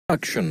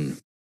Action.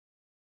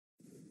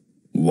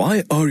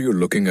 Why are you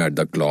looking at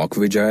the clock,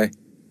 Vijay?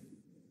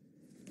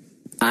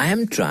 I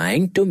am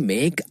trying to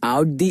make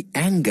out the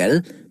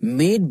angle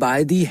made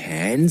by the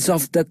hands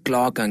of the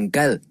clock,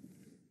 uncle.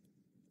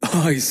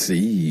 I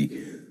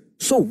see.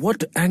 So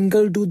what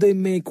angle do they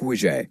make,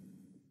 Vijay?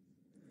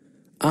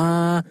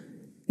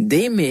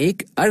 They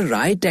make a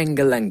right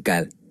angle,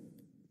 uncle.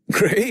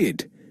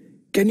 Great.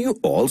 Can you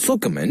also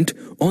comment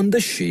on the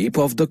shape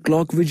of the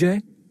clock,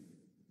 Vijay?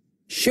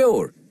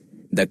 Sure.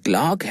 The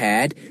clock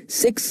had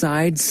 6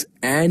 sides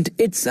and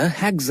it's a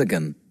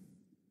hexagon.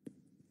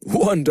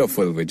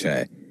 Wonderful,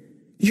 Vijay.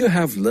 You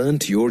have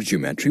learnt your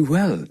geometry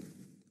well.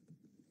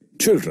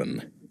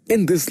 Children,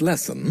 in this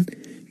lesson,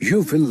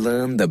 you will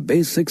learn the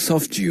basics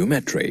of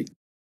geometry.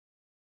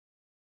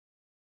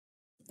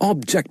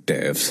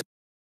 Objectives.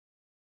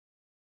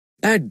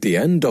 At the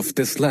end of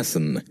this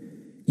lesson,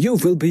 you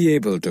will be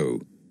able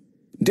to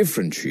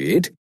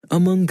differentiate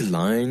among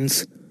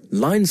lines,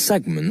 line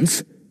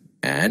segments,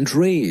 and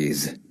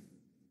rays.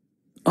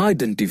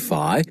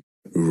 Identify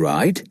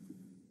right,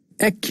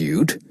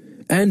 acute,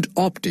 and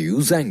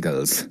obtuse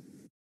angles.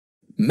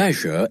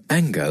 Measure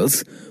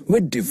angles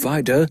with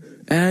divider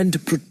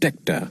and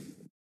protractor.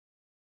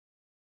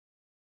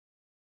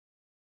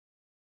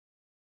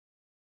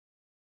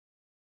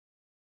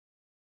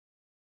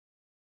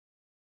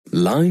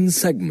 Line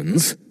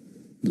segments,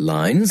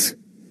 lines,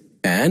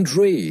 and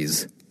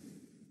rays.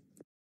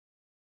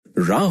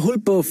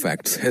 Rahul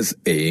perfects his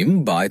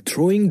aim by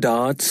throwing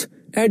darts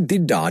at the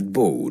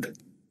dartboard.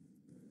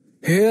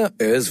 Here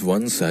is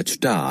one such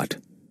dart.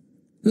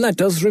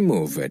 Let us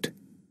remove it.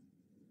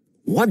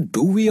 What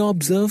do we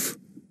observe?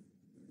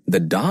 The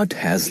dart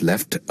has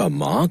left a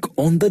mark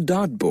on the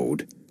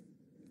dartboard.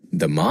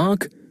 The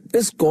mark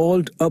is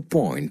called a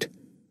point.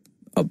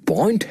 A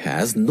point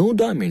has no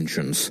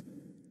dimensions.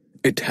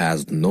 It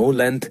has no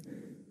length,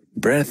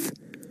 breadth,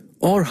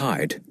 or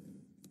height.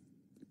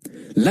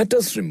 Let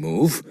us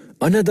remove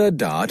another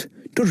dart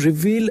to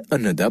reveal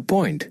another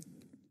point.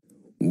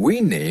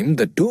 We name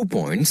the 2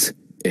 points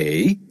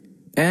A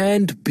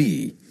and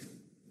B.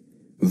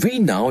 We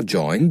now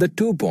join the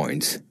 2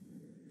 points.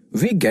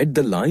 We get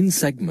the line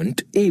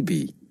segment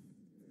AB.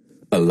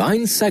 A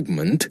line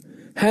segment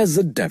has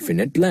a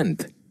definite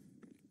length.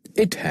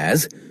 It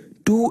has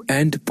 2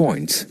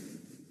 endpoints.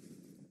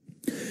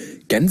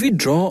 Can we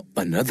draw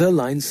another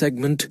line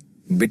segment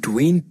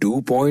between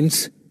 2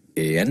 points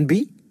A and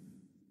B?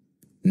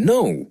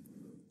 No.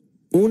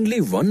 Only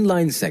one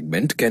line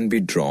segment can be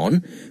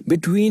drawn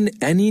between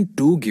any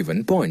 2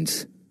 given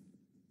points.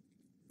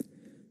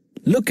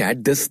 Look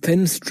at this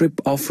thin strip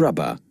of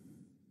rubber.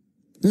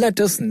 Let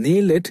us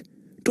nail it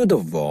to the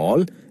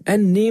wall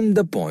and name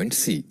the point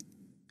C.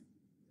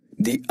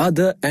 The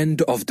other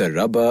end of the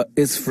rubber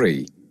is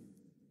free.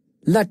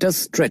 Let us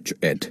stretch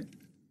it.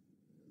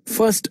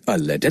 First a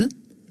little,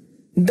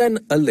 then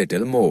a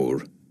little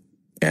more,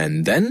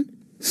 and then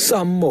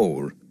some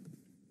more.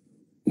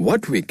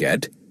 What we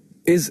get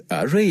is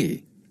a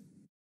ray.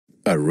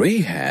 A ray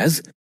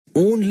has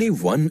only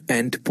one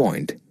end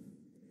point.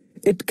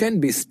 It can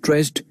be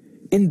stretched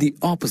in the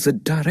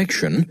opposite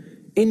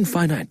direction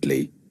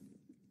infinitely.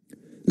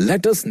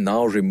 Let us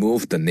now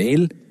remove the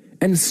nail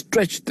and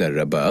stretch the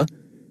rubber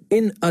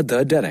in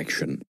other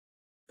direction.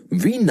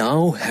 We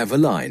now have a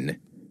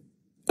line.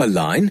 A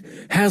line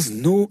has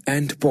no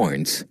end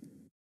points.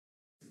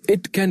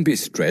 It can be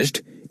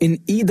stretched in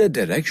either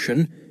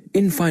direction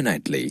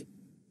infinitely.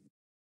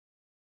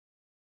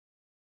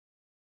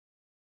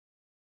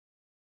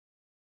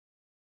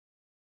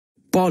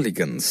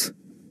 Polygons.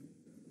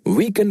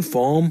 We can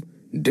form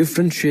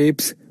different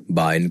shapes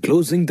by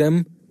enclosing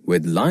them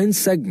with line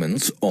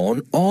segments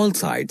on all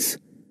sides.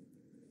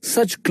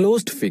 Such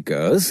closed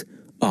figures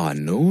are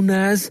known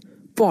as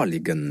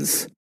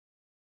polygons.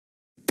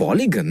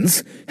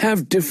 Polygons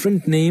have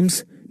different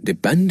names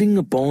depending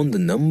upon the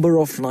number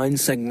of line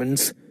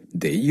segments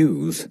they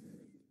use.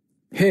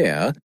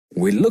 Here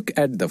we look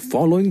at the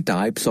following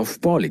types of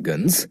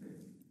polygons.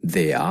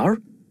 They are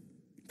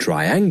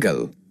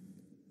triangle,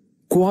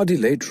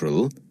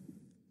 quadrilateral,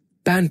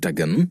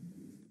 pentagon,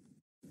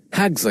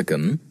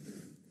 hexagon,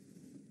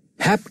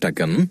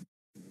 heptagon,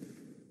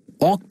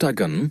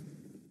 octagon,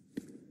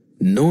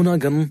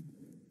 nonagon,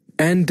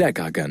 and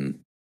decagon.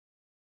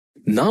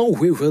 Now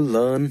we will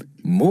learn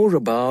more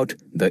about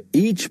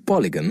each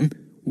polygon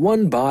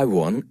one by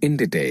one in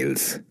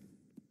details.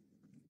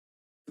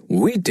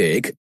 We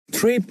take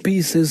 3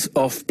 pieces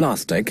of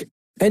plastic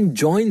and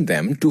join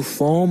them to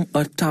form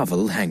a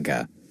towel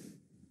hanger.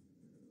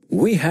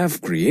 We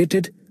have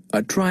created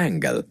a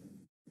triangle.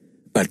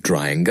 A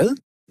triangle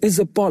is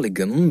a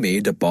polygon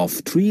made up of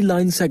 3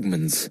 line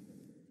segments.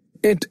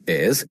 It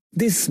is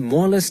the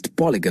smallest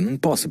polygon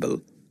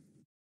possible.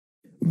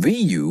 We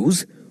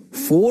use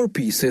 4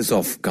 pieces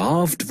of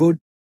carved wood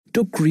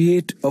to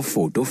create a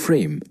photo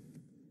frame.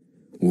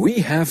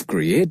 We have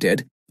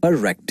created a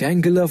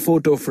rectangular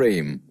photo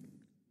frame.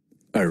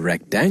 A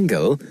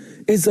rectangle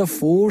is a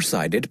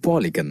 4-sided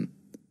polygon.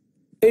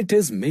 It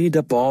is made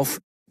up of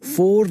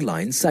 4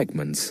 line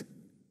segments.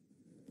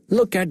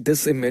 Look at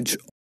this image.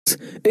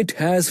 It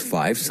has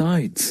 5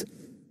 sides.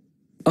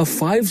 A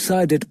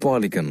 5-sided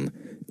polygon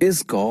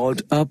is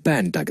called a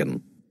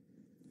pentagon.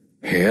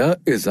 Here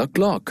is a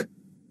clock.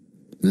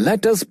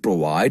 Let us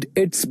provide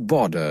its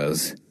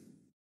borders.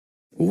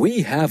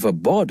 We have a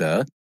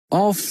border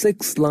of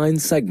 6 line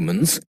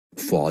segments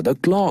for the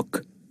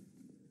clock.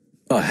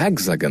 A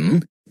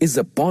hexagon is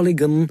a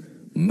polygon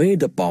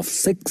made up of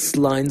 6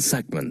 line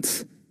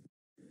segments.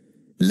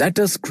 Let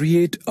us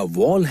create a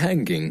wall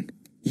hanging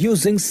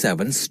using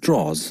 7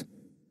 straws.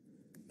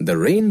 The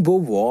rainbow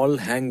wall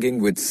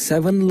hanging with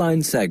 7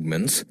 line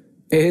segments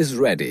is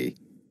ready.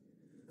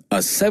 A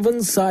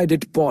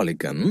 7-sided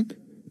polygon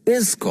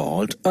is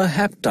called a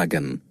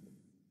heptagon.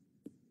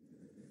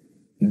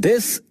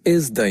 This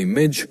is the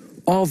image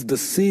of the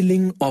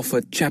ceiling of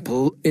a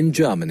chapel in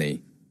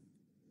Germany.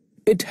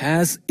 It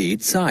has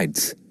 8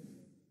 sides.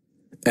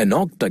 An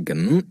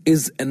octagon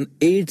is an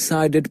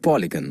 8-sided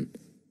polygon.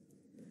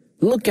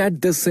 Look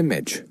at this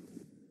image.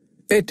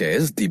 It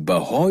is the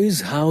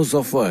Bahá'í's house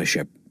of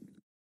worship.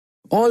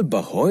 All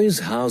Bahá'í's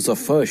house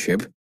of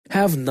worship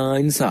have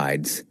 9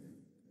 sides.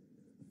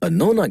 A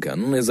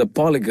nonagon is a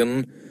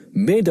polygon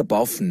made up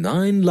of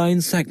 9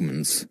 line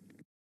segments.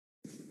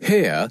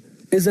 Here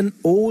is an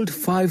old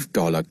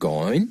 $5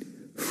 coin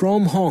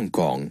from Hong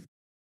Kong.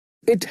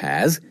 It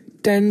has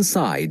 10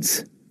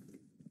 sides.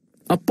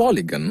 A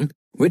polygon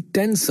with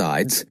 10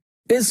 sides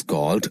is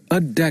called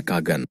a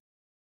decagon.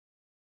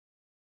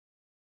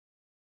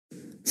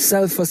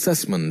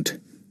 Self-assessment.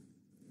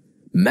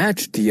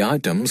 Match the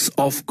items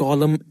of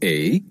column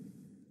A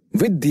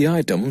with the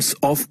items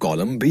of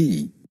column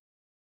B.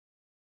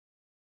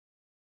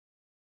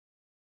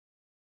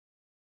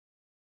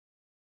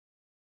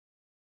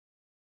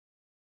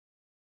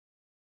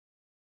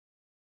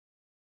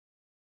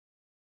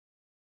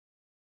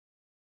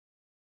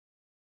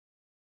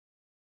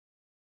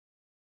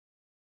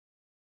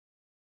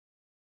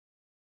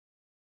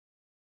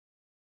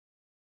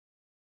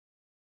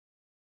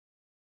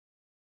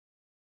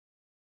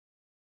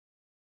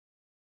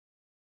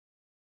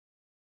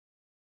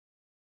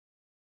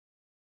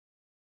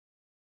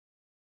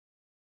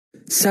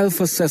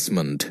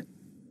 Self-assessment.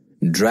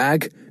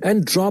 Drag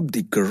and drop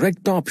the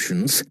correct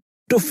options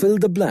to fill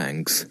the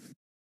blanks.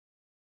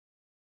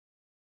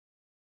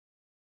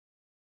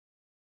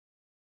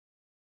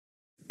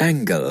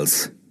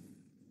 Angles.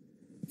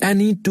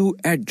 Any 2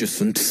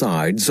 adjacent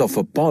sides of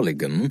a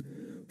polygon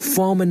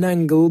form an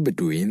angle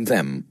between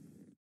them.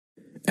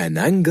 An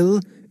angle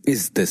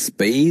is the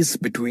space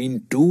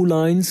between 2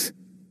 lines,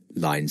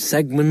 line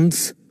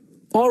segments,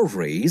 or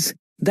rays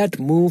that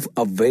move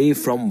away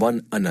from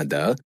one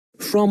another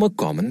from a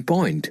common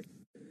point.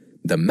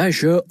 The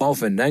measure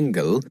of an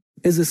angle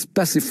is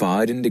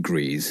specified in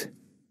degrees.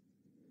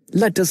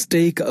 Let us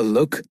take a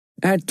look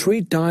at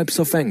 3 types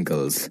of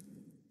angles.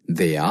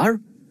 They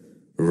are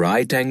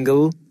right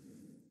angle,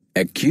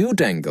 acute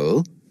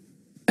angle,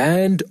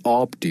 and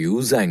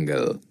obtuse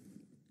angle.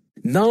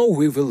 Now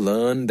we will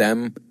learn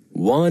them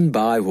one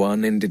by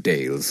one in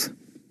details.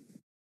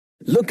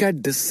 Look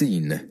at this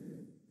scene.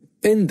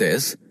 In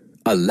this,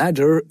 a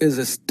ladder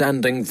is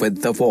standing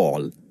with the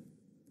wall.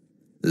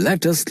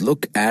 Let us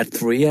look at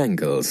 3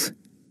 angles.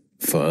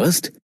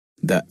 First,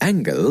 the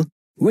angle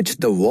which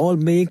the wall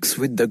makes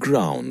with the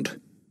ground.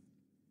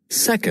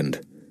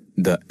 Second,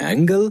 the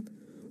angle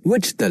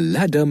which the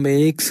ladder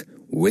makes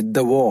with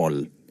the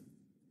wall.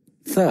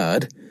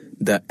 Third,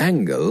 the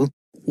angle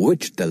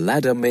which the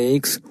ladder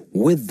makes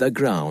with the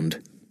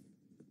ground.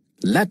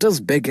 Let us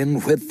begin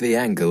with the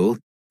angle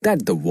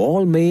that the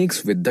wall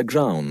makes with the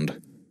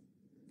ground.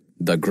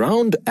 The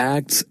ground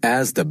acts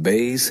as the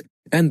base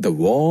and the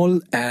wall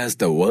as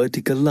the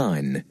vertical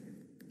line.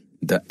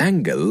 The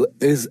angle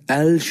is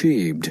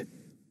L-shaped.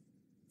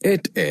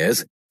 It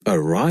is a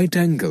right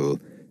angle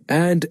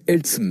and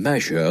its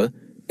measure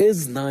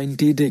is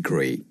 90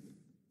 degrees.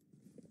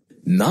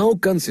 Now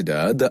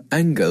consider the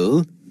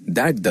angle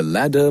that the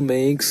ladder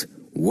makes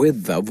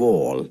with the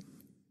wall.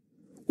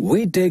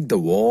 We take the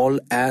wall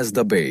as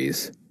the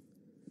base.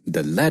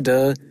 The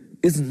ladder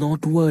is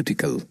not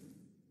vertical.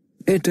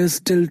 It is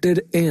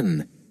tilted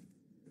in.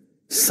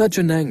 Such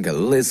an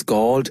angle is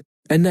called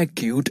an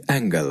acute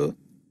angle,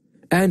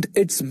 and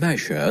its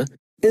measure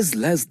is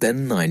less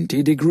than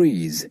 90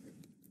 degrees.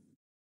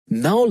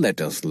 Now let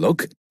us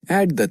look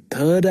at the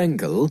third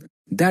angle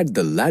that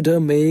the ladder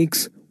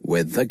makes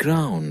with the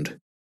ground.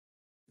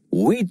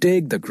 We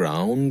take the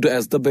ground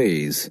as the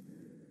base.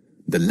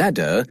 The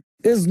ladder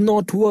is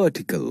not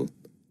vertical.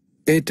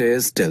 It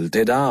is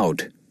tilted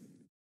out.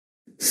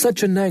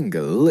 Such an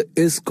angle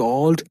is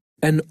called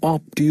an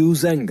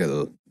obtuse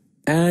angle,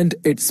 and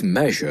its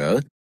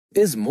measure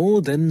is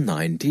more than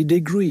 90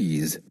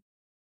 degrees.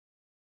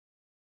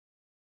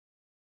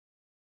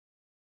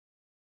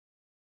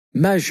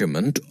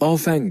 Measurement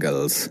of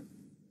angles.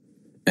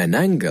 An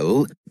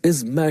angle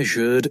is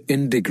measured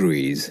in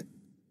degrees.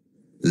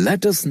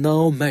 Let us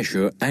now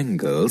measure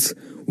angles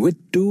with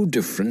 2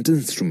 different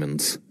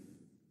instruments: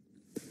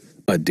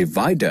 a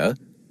divider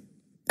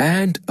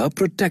and a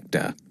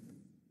protractor.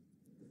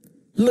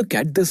 Look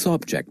at this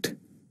object.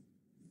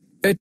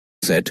 It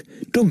is set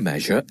to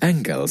measure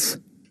angles.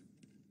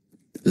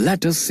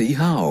 Let us see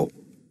how.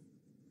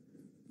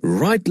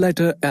 Write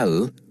letter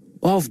L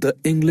of the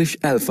English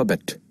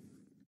alphabet.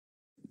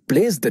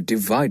 Place the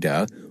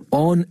divider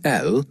on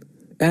L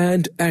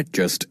and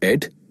adjust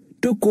it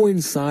to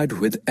coincide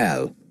with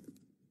L.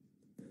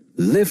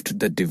 Lift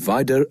the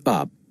divider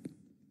up.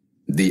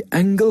 The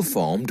angle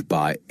formed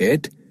by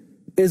it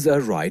is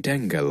a right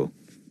angle.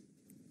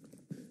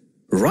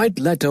 Write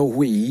letter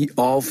V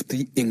of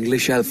the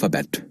English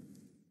alphabet.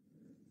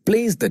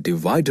 Place the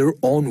divider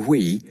on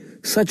V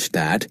such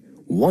that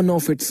one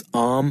of its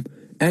arm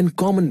and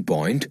common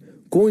point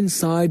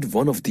coincide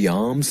one of the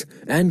arms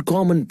and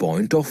common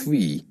point of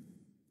V.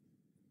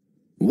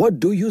 What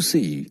do you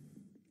see?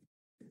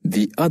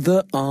 The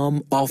other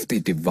arm of the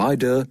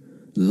divider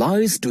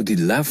lies to the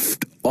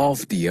left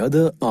of the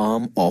other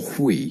arm of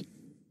V.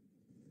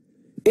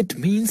 It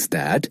means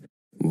that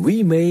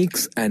V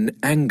makes an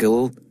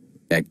angle,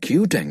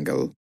 acute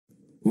angle,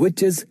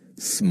 which is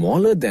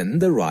smaller than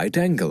the right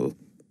angle.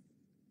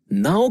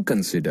 Now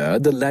consider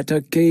the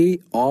letter K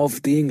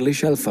of the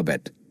English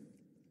alphabet.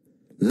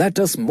 Let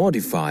us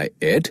modify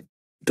it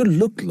to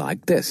look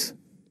like this.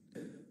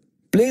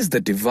 Place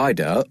the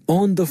divider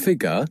on the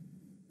figure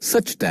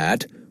such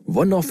that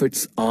one of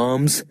its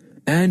arms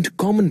and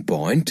common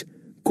point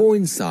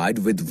coincide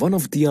with one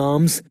of the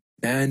arms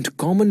and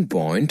common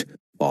point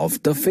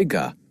of the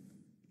figure.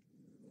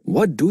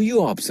 What do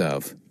you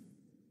observe?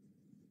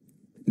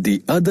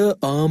 The other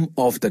arm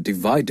of the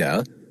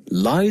divider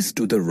lies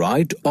to the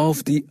right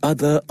of the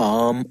other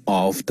arm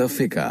of the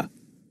figure.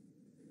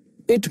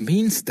 It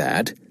means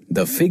that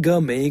the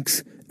figure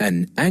makes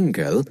an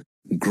angle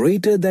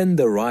greater than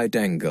the right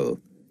angle,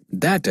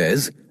 that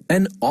is,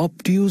 an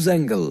obtuse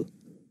angle.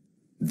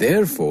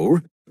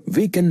 Therefore,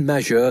 we can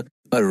measure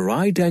a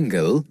right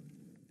angle,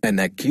 an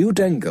acute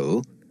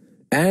angle,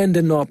 and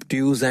an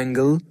obtuse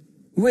angle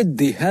with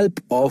the help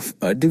of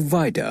a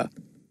divider.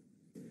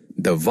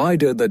 The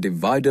wider the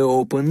divider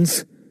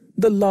opens,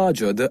 the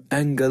larger the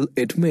angle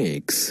it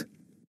makes.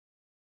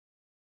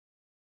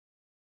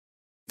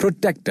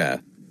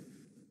 Protractor.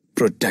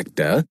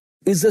 Protractor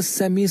is a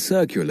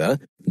semicircular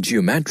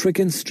geometric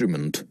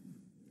instrument.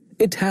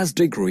 It has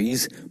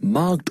degrees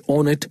marked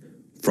on it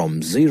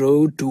from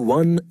 0 to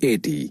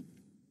 180.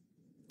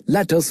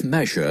 Let us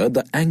measure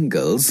the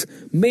angles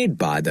made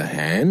by the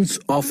hands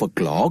of a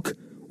clock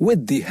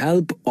with the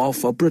help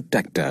of a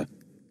protractor.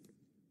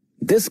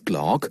 This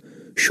clock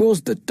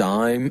shows the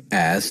time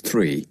as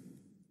 3.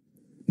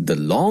 The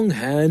long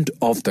hand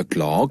of the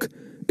clock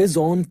is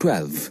on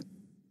 12,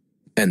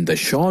 and the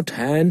short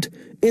hand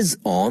is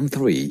on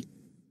 3.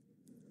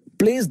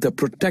 Place the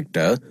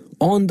protractor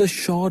on the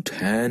short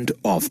hand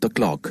of the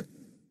clock.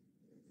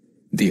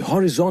 The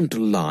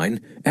horizontal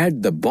line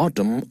at the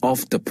bottom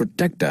of the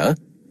protractor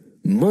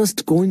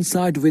must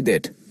coincide with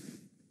it.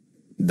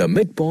 The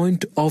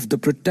midpoint of the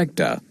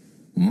protractor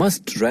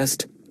must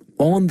rest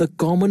on the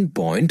common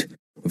point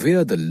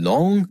where the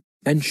long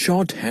and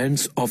short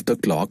hands of the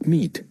clock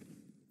meet.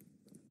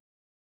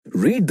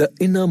 Read the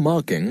inner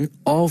marking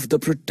of the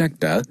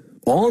protractor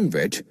on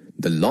which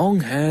the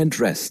long hand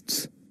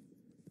rests.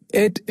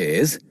 It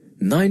is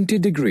 90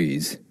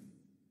 degrees.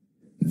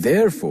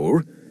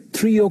 Therefore,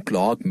 3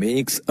 o'clock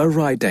makes a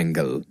right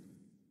angle.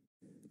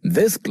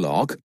 This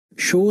clock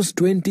shows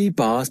 20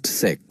 past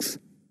 6.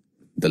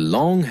 The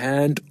long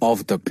hand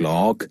of the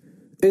clock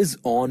is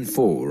on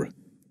 4,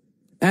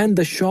 and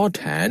the short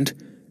hand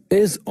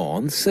is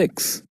on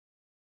 6.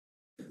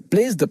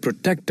 Place the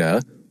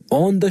protractor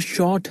on the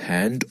short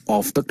hand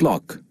of the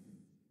clock.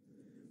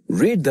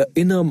 Read the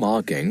inner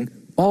marking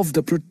of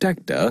the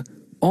protractor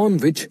on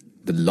which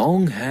the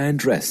long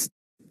hand rests.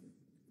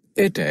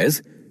 It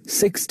is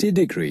 60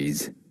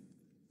 degrees.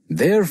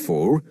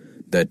 Therefore,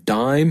 the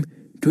time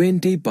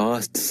 20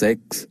 past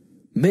 6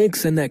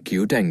 makes an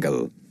acute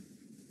angle.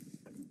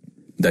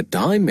 The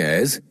time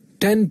is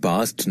 10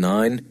 past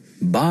 9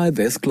 by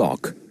this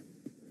clock.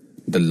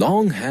 The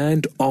long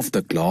hand of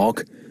the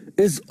clock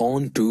is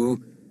on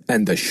 2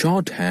 and the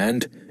short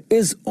hand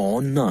is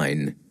on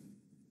 9.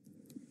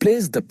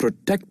 Place the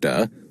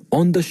protractor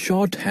on the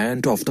short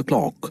hand of the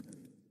clock.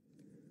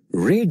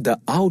 Read the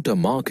outer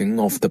marking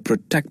of the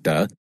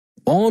protractor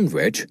on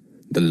which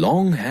the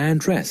long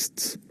hand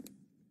rests.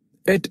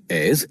 It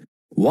is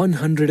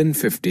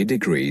 150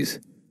 degrees.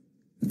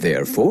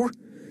 Therefore,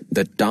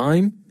 the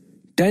time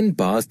 10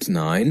 past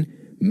 9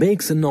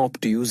 makes an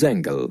obtuse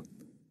angle.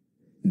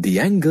 The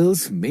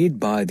angles made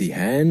by the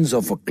hands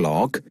of a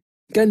clock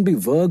can be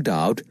worked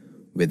out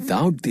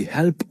without the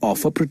help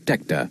of a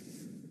protractor,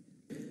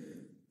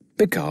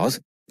 because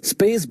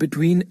space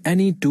between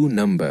any two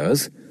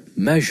numbers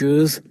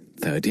measures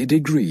 30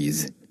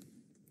 degrees.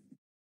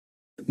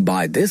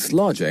 By this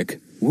logic,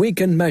 we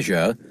can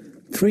measure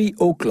 3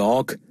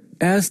 o'clock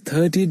as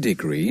 30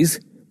 degrees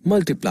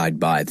multiplied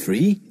by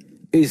 3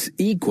 is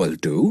equal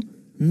to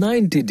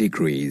 90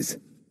 degrees.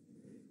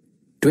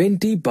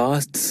 20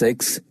 past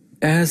 6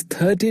 as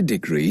 30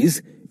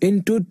 degrees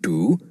into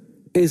 2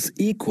 is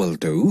equal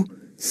to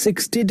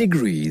 60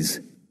 degrees.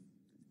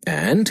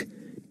 And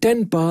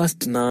 10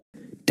 past 9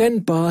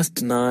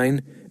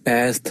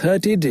 as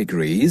 30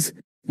 degrees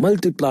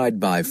multiplied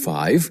by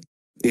 5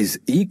 is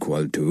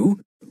equal to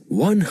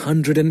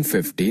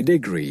 150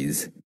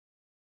 degrees.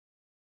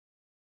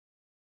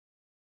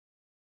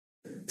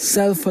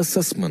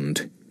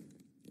 Self-assessment.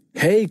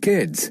 Hey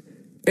kids,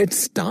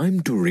 it's time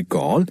to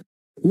recall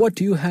what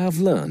you have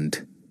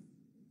learned.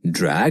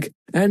 Drag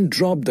and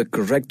drop the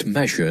correct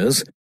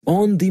measures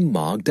on the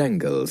marked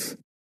angles.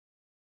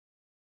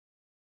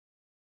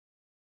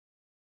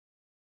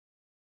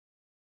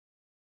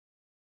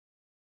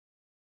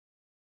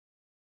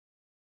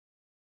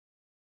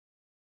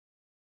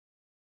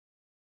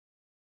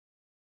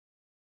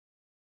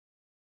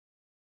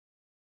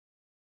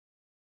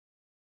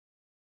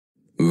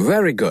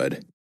 Very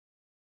good.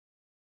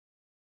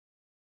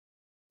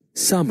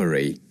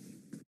 Summary.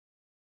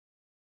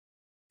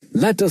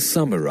 Let us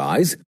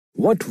summarize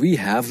what we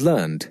have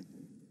learned.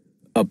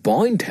 A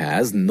point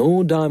has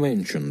no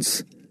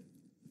dimensions.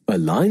 A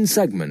line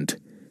segment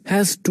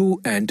has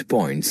 2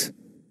 endpoints.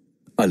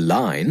 A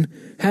line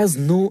has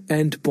no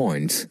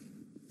endpoints.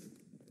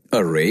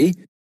 A ray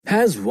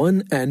has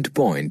 1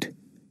 endpoint.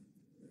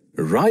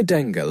 Right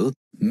angle,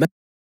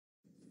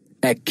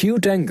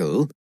 acute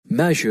angle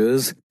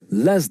measures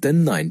less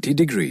than 90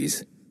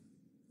 degrees.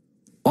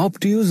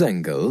 Obtuse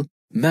angle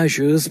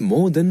measures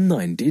more than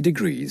 90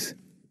 degrees.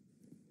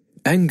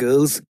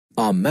 Angles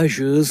are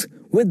measures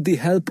with the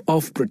help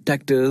of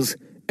protractors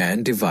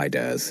and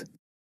dividers.